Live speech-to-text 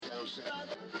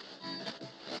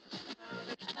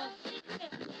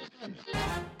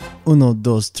Uno,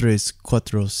 dos, tres,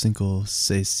 cuatro, cinco,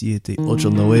 seis, siete, ocho,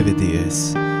 nueve,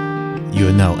 diez. You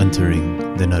are now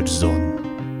entering the nudge zone.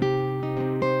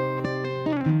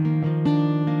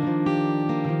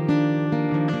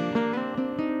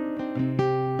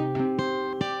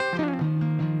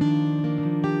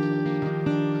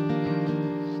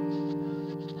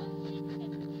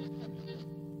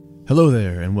 Hello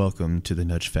there, and welcome to the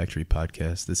NudgeFactory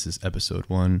podcast. This is episode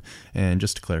 1, and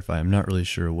just to clarify, I'm not really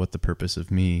sure what the purpose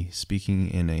of me speaking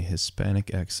in a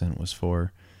Hispanic accent was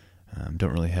for.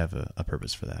 Don't really have a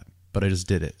purpose for that, but I just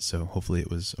did it, so hopefully it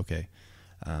was okay.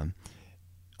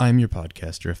 I'm your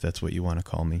podcaster, if that's what you want to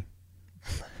call me.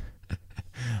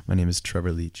 My name is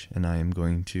Trevor Leach, and I am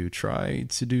going to try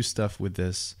to do stuff with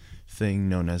this thing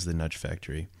known as the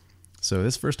NudgeFactory. So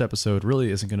this first episode really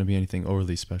isn't going to be anything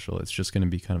overly special. It's just going to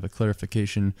be kind of a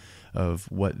clarification of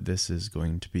what this is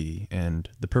going to be and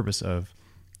the purpose of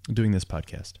doing this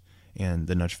podcast and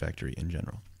the Nudge Factory in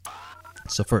general.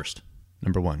 So first,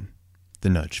 number 1, the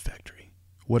Nudge Factory.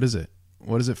 What is it?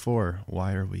 What is it for?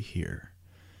 Why are we here?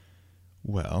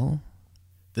 Well,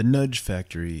 the Nudge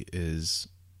Factory is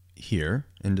here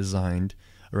and designed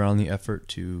around the effort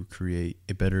to create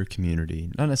a better community,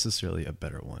 not necessarily a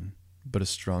better one, but a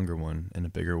stronger one and a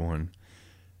bigger one,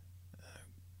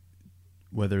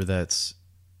 whether that's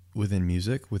within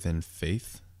music, within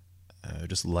faith,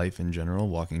 just life in general,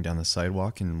 walking down the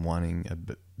sidewalk and wanting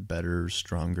a better,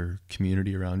 stronger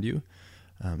community around you.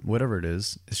 Whatever it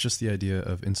is, it's just the idea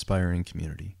of inspiring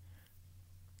community.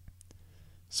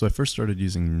 So I first started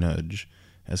using Nudge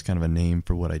as kind of a name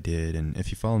for what I did, and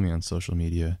if you follow me on social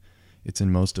media, it's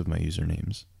in most of my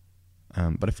usernames.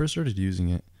 But I first started using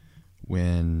it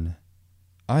when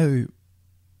I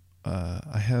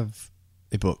have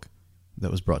a book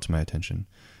that was brought to my attention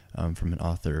from an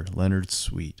author, Leonard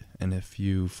Sweet. And if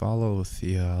you follow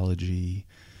theology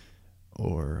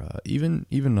or even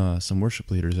some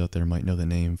worship leaders out there might know the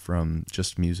name from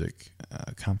just music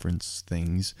conference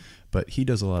things, but he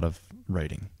does a lot of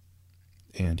writing.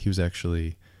 And he was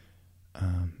actually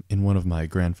in one of my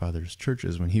grandfather's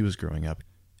churches when he was growing up.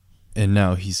 And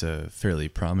now he's a fairly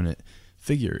prominent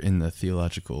figure in the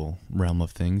theological realm of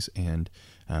things, and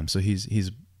so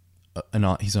he's an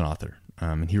author,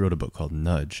 and he wrote a book called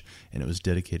Nudge, and it was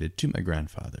dedicated to my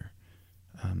grandfather.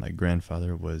 My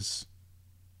grandfather was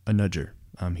a nudger.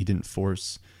 He didn't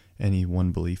force any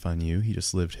one belief on you. He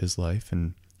just lived his life,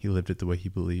 and he lived it the way he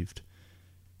believed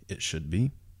it should be,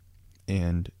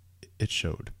 and it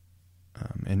showed,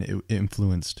 and it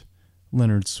influenced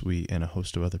Leonard Sweet and a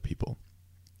host of other people.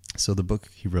 So the book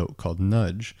he wrote called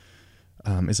Nudge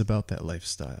is about that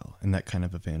lifestyle and that kind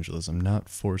of evangelism, not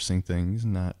forcing things,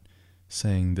 not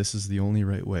saying this is the only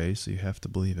right way, so you have to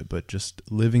believe it, but just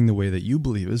living the way that you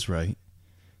believe is right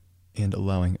and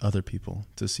allowing other people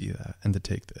to see that and to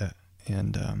take that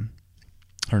and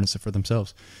harness it for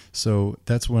themselves. So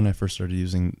that's when I first started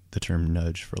using the term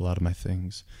nudge for a lot of my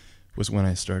things, was when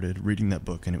I started reading that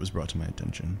book and it was brought to my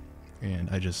attention. And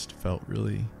I just felt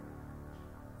really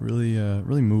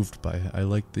moved by it. I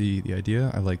like the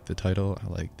idea, I like the title, I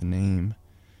like the name,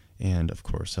 and of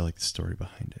course I like the story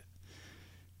behind it.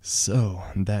 So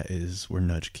that is where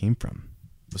Nudge came from.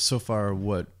 So far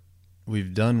what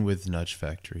we've done with Nudge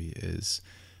Factory is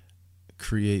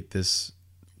create this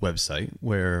website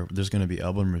where there's going to be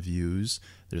album reviews,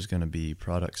 there's going to be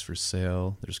products for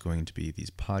sale, there's going to be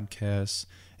these podcasts,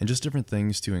 and just different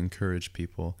things to encourage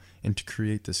people and to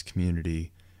create this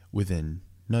community within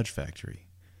Nudge Factory.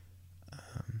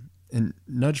 And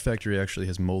Nudge Factory actually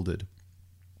has molded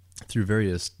through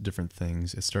various different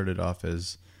things. It started off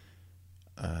as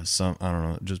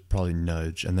just probably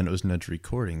Nudge, and then it was Nudge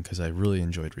Recording because I really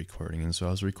enjoyed recording, and so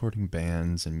I was recording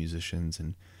bands and musicians,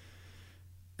 and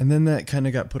then that kind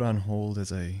of got put on hold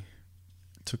as I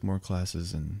took more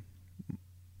classes and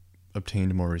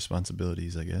obtained more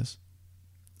responsibilities, I guess.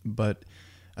 But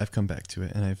I've come back to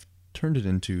it, and I've turned it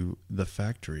into the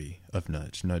factory of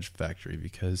Nudge Factory,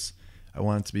 because I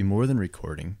want it to be more than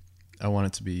recording. I want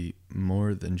it to be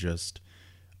more than just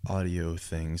audio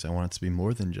things. I want it to be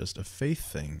more than just a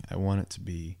faith thing. I want it to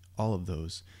be all of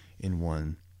those in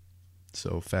one.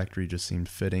 So factory just seemed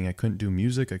fitting. I couldn't do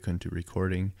music. I couldn't do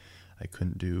recording. I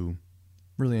couldn't do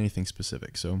really anything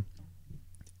specific. So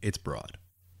it's broad.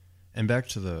 And back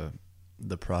to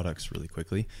the products really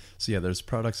quickly. So yeah, there's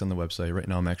products on the website. Right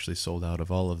now I'm actually sold out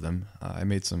of all of them. I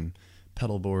made some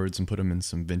pedal boards and put them in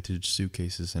some vintage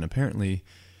suitcases, and apparently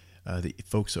the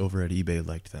folks over at eBay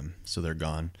liked them, so they're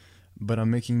gone. But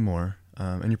I'm making more,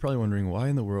 and you're probably wondering, why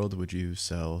in the world would you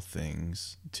sell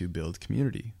things to build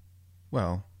community?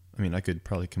 Well, I mean, I could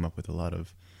probably come up with a lot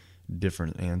of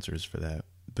different answers for that.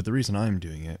 But the reason I'm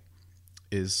doing it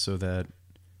is so that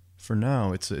for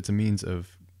now, it's a means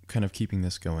of kind of keeping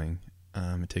this going.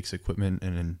 It takes equipment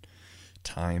and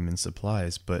time and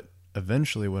supplies, but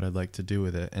eventually what I'd like to do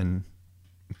with it, and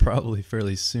probably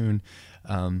fairly soon,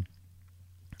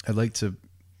 I'd like to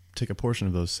take a portion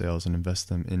of those sales and invest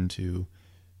them into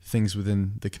things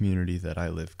within the community that I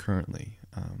live currently.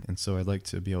 And so I'd like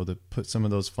to be able to put some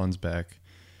of those funds back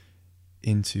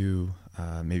into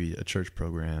maybe a church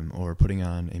program, or putting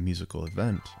on a musical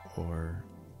event, or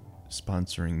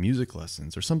sponsoring music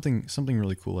lessons, or something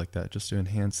really cool like that, just to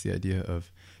enhance the idea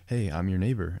of, hey, I'm your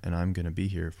neighbor and I'm going to be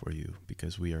here for you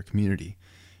because we are community.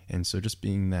 And so just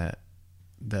being that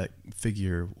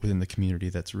figure within the community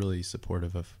that's really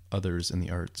supportive of others in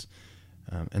the arts.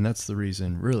 And that's the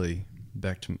reason, really,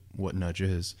 back to what Nudge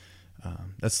is,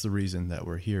 that's the reason that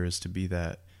we're here, is to be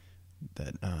that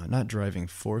not driving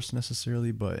force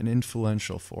necessarily, but an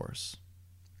influential force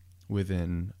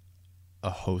within a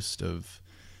host of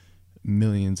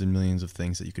millions and millions of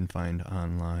things that you can find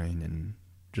online and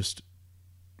just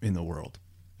in the world.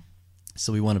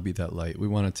 So we want to be that light. We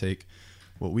want to take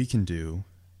what we can do,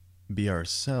 be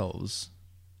ourselves,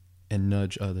 and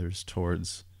nudge others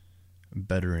towards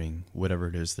bettering whatever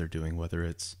it is they're doing, whether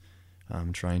it's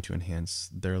trying to enhance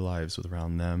their lives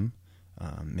around them,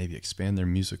 maybe expand their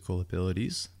musical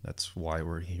abilities. That's why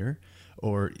we're here.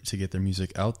 Or to get their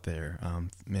music out there.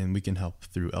 And we can help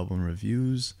through album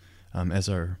reviews. As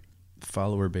our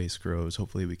follower base grows,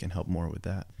 hopefully we can help more with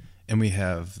that. And we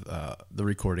have the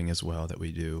recording as well that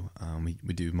we do.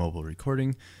 We do mobile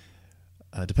recording.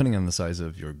 Depending on the size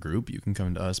of your group, you can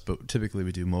come to us, but typically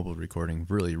we do mobile recording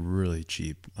really, really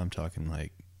cheap. I'm talking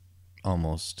like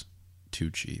almost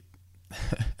too cheap.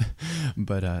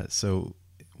 But so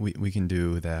we can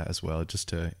do that as well, just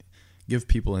to give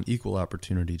people an equal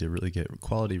opportunity to really get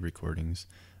quality recordings,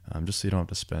 just so you don't have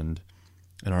to spend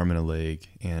an arm and a leg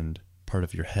and part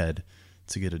of your head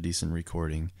to get a decent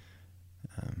recording.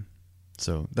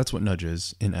 So that's what Nudge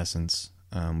is, in essence.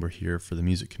 We're here for the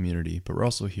music community, but we're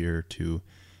also here to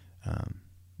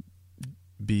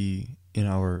be in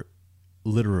our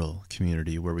literal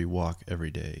community where we walk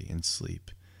every day and sleep.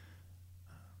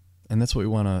 And that's what we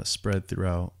want to spread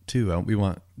throughout, too. We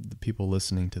want the people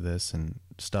listening to this and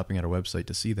stopping at our website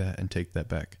to see that and take that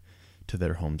back to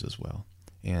their homes as well,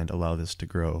 and allow this to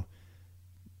grow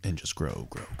and just grow.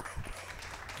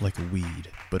 Like a weed,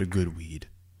 but a good weed.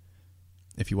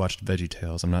 If you watched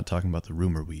VeggieTales, I'm not talking about the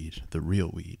rumor weed, the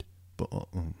real weed. But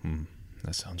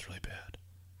that sounds really bad.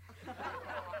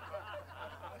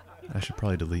 I should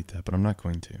probably delete that, but I'm not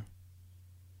going to.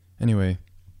 Anyway,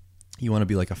 you want to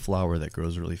be like a flower that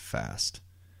grows really fast.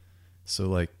 So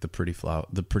like the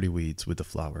pretty weeds with the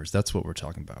flowers. That's what we're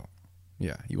talking about.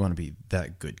 Yeah, you want to be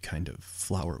that good kind of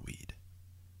flower weed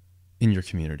in your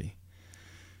community.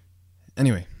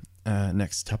 Anyway,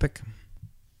 next topic.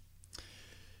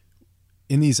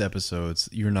 In these episodes,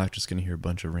 you're not just going to hear a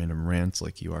bunch of random rants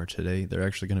like you are today. They're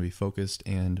actually going to be focused,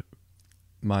 and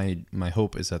my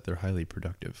hope is that they're highly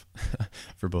productive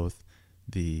for both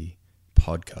the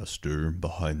podcaster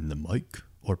behind the mic,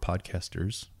 or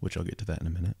podcasters, which I'll get to that in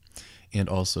a minute, and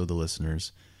also the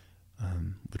listeners,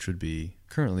 which would be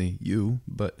currently you,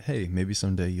 but hey, maybe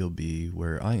someday you'll be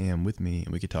where I am with me,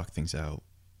 and we could talk things out,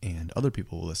 and other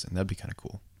people will listen. That'd be kind of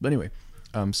cool. But anyway,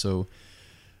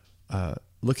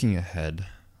 looking ahead,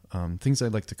 things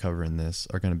I'd like to cover in this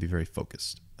are going to be very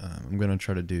focused. I'm going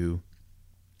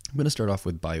to start off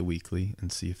with bi-weekly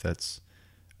and see if that's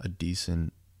a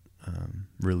decent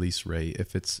release rate.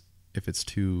 If it's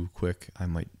too quick, I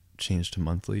might change to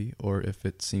monthly, or if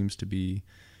it seems to be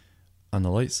on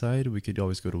the light side, we could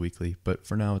always go to weekly. But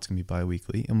for now, it's going to be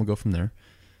bi-weekly, and we'll go from there.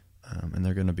 And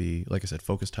they're going to be, like I said,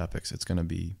 focused topics. It's going to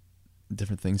be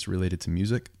different things related to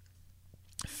music,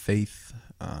 faith,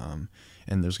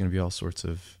 and there's going to be all sorts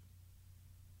of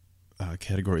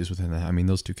categories within that. I mean,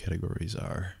 those two categories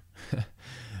are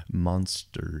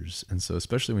monsters. And so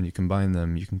especially when you combine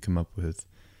them, you can come up with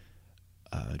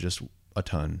just a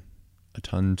ton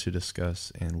to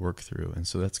discuss and work through. And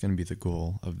so that's going to be the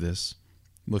goal of this,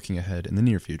 looking ahead in the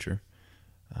near future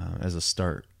as a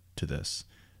start to this.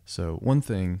 So one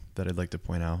thing that I'd like to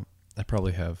point out, I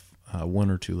probably have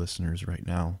one or two listeners right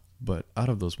now, but out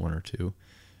of those one or two,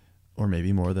 or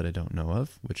maybe more that I don't know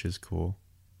of, which is cool,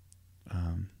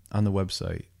 on the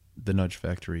website,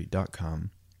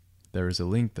 thenudgefactory.com, there is a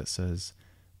link that says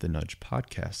The Nudge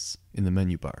Podcasts in the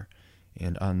menu bar.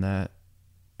 And on that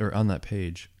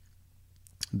page,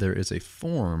 there is a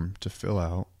form to fill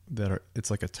out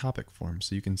it's like a topic form,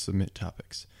 so you can submit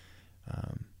topics.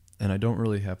 And I don't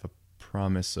really have a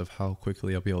promise of how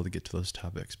quickly I'll be able to get to those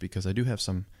topics, because I do have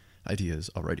some ideas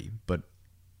already, but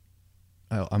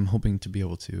I'm hoping to be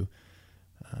able to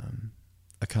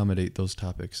accommodate those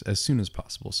topics as soon as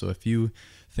possible. So if you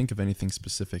think of anything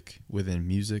specific within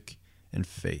music and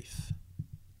faith,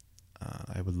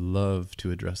 I would love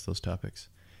to address those topics.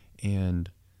 And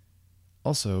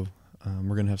also,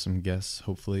 we're going to have some guests,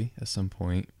 hopefully, at some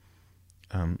point.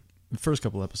 The first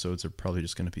couple episodes are probably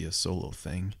just going to be a solo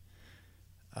thing.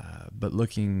 But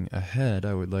looking ahead,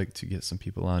 I would like to get some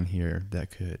people on here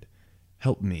that could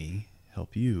help me,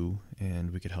 help you,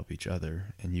 and we could help each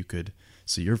other. And you could,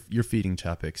 so you're feeding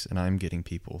topics, and I'm getting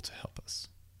people to help us.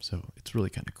 So it's really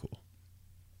kind of cool.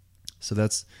 So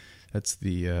that's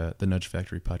the Nudge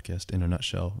Factory podcast in a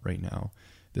nutshell right now.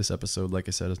 This episode, like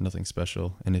I said, is nothing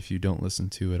special. And if you don't listen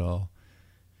to it all,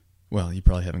 well, you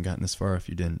probably haven't gotten this far if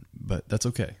you didn't, but that's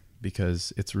okay,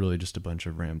 because it's really just a bunch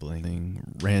of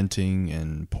rambling, ranting,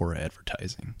 and poor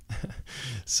advertising.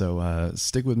 So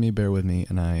stick with me, bear with me,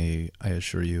 and I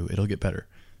assure you it'll get better.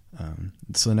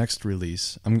 So the next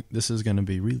release, this is going to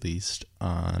be released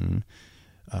on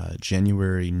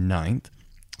January 9th.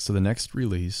 So the next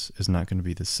release is not going to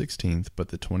be the 16th, but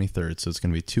the 23rd. So it's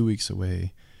going to be 2 weeks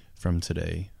away from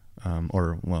today.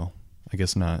 I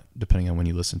guess not, depending on when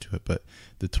you listen to it, but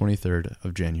the 23rd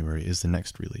of January is the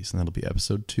next release, and that'll be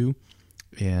episode 2,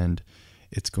 and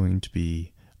it's going to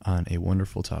be on a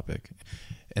wonderful topic,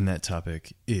 and that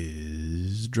topic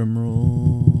is, drum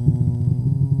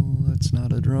roll, that's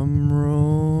not a drum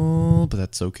roll, but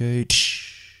that's okay,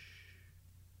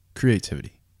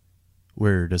 creativity.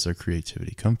 Where does our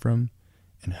creativity come from,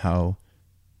 and how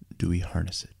do we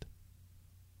harness it?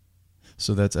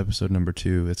 So that's episode number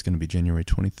 2. It's going to be January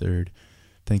 23rd.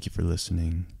 Thank you for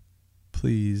listening.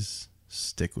 Please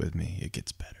stick with me. It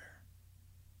gets better.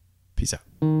 Peace out.